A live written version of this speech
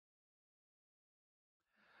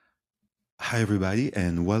Hi, everybody,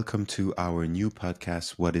 and welcome to our new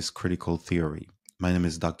podcast, What is Critical Theory? My name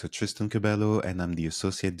is Dr. Tristan Cabello, and I'm the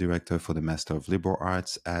Associate Director for the Master of Liberal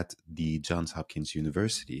Arts at the Johns Hopkins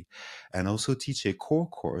University, and also teach a core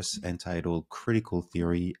course entitled Critical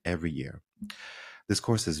Theory every year. This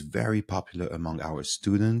course is very popular among our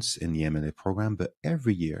students in the MLA program, but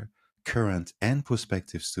every year, current and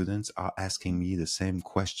prospective students are asking me the same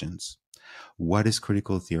questions. What is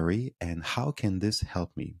critical theory, and how can this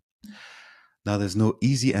help me? Now, there's no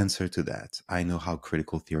easy answer to that. I know how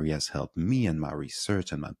critical theory has helped me and my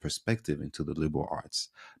research and my perspective into the liberal arts,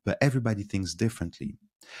 but everybody thinks differently.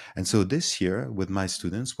 And so this year, with my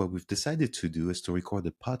students, what we've decided to do is to record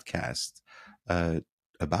a podcast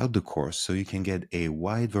about the course so you can get a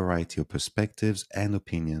wide variety of perspectives and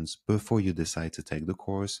opinions before you decide to take the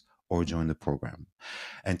course or join the program.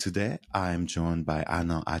 And today, I'm joined by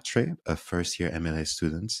Anna Atre, a first-year MLA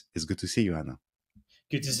student. It's good to see you, Anna.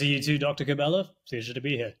 Good to see you too, Dr. Cabello. Pleasure to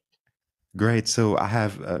be here. Great. So I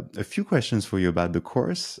have a few questions for you about the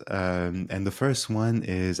course. And the first one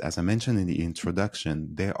is, as I mentioned in the introduction,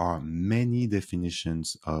 there are many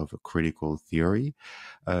definitions of critical theory.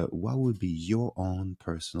 What would be your own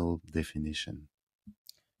personal definition?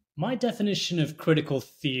 My definition of critical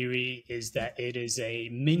theory is that it is a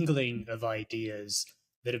mingling of ideas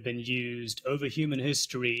that have been used over human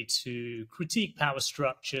history to critique power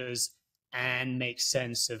structures and make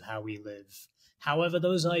sense of how we live. However,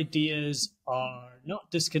 those ideas are not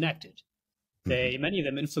disconnected. Many of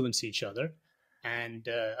them influence each other, and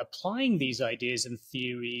applying these ideas and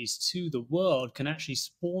theories to the world can actually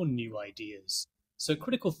spawn new ideas. So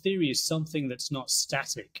critical theory is something that's not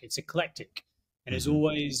static, it's eclectic, and is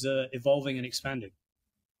always evolving and expanding.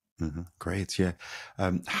 Great. Yeah.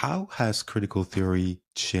 How has critical theory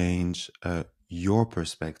changed your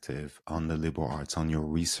perspective on the liberal arts, on your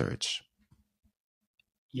research?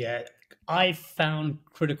 Yeah, I found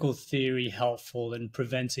critical theory helpful in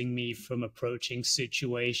preventing me from approaching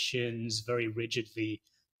situations very rigidly.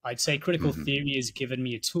 I'd say critical theory has given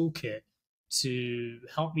me a toolkit to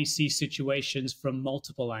help me see situations from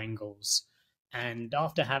multiple angles. And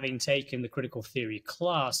after having taken the critical theory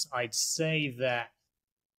class, I'd say that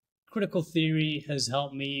critical theory has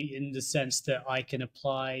helped me in the sense that I can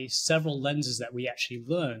apply several lenses that we actually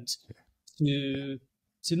learned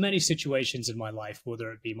to many situations in my life,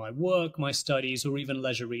 whether it be my work, my studies, or even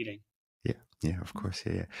leisure reading. Yeah, of course.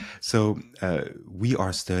 Yeah. So we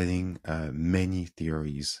are studying many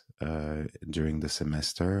theories during the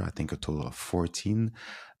semester. I think a total of 14.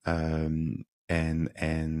 And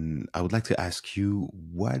I would like to ask you,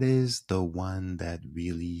 what is the one that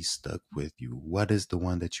really stuck with you? What is the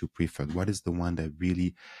one that you preferred? What is the one that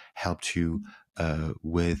really helped you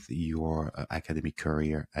with your academic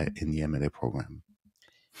career in the MLA program?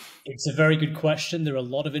 It's a very good question. There are a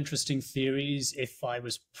lot of interesting theories. If I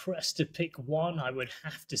was pressed to pick one, I would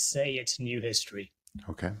have to say it's new history.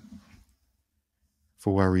 Okay.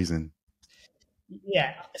 For what reason?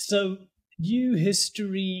 Yeah. So, new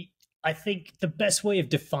history, I think the best way of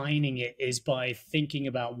defining it is by thinking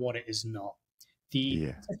about what it is not. The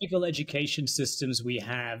Yeah. typical education systems we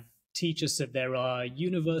have teach us that there are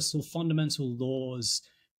universal fundamental laws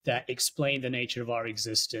that explain the nature of our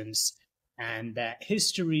existence, and that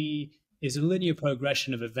history is a linear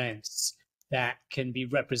progression of events that can be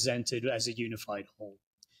represented as a unified whole.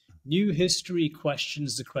 New history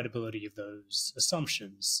questions the credibility of those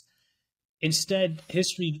assumptions. Instead,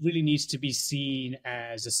 history really needs to be seen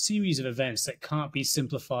as a series of events that can't be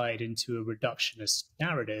simplified into a reductionist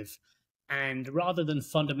narrative. And rather than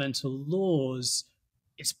fundamental laws,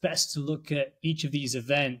 it's best to look at each of these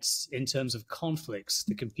events in terms of conflicts,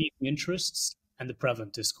 the competing interests, and the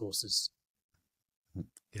prevalent discourses.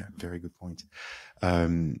 Yeah, very good point.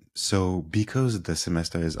 So because the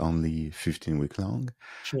semester is only 15-week long,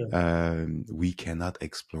 Sure. we cannot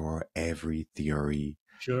explore every theory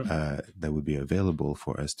Sure. that would be available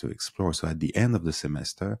for us to explore. So at the end of the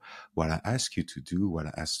semester, what I ask you to do, what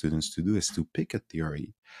I ask students to do is to pick a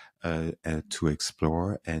theory to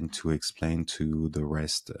explore and to explain to the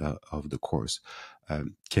rest of the course.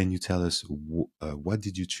 Can you tell us what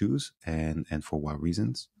did you choose and for what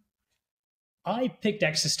reasons? I picked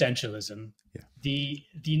existentialism. Yeah. The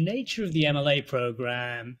nature of the MLA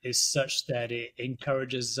program is such that it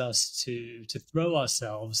encourages us to throw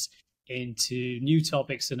ourselves into new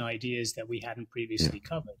topics and ideas that we hadn't previously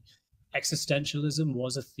covered. Existentialism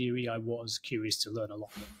was a theory I was curious to learn a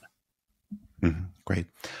lot more about. Great.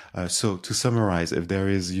 So to summarize, if there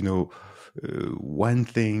is, one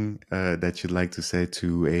thing that you'd like to say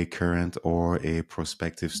to a current or a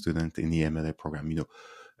prospective student in the MLA program,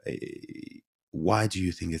 why do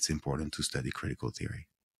you think it's important to study critical theory?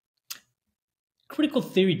 Critical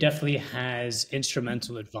theory definitely has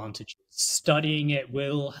instrumental advantages. Studying it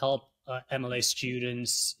will help MLA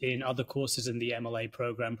students in other courses in the MLA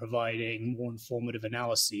program, providing more informative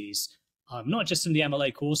analyses, not just in the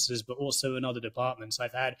MLA courses, but also in other departments.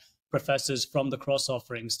 I've had professors from the cross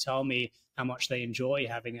offerings tell me how much they enjoy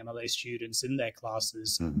having MLA students in their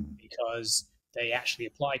classes Mhm. because they actually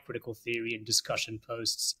apply critical theory in discussion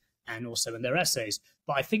posts and also in their essays.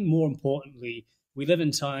 But I think more importantly, we live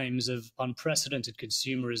in times of unprecedented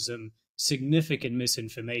consumerism, significant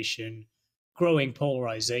misinformation, growing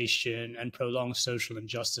polarization, and prolonged social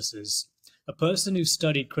injustices. A person who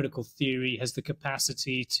studied critical theory has the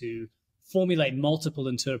capacity to formulate multiple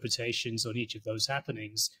interpretations on each of those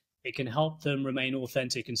happenings. It can help them remain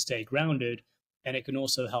authentic and stay grounded, and it can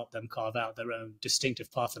also help them carve out their own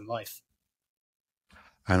distinctive path in life.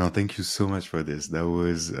 Arnaud, thank you so much for this. That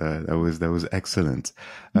was excellent.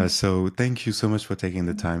 So thank you so much for taking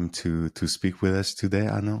the time to speak with us today,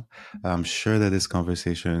 Arnaud. I'm sure that this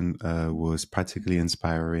conversation was particularly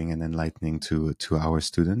inspiring and enlightening to our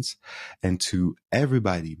students and to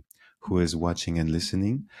everybody who is watching and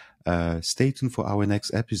listening. Stay tuned for our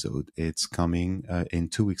next episode. It's coming in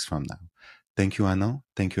 2 weeks from now. Thank you, Arnaud.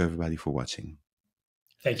 Thank you, everybody, for watching.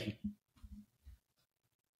 Thank you.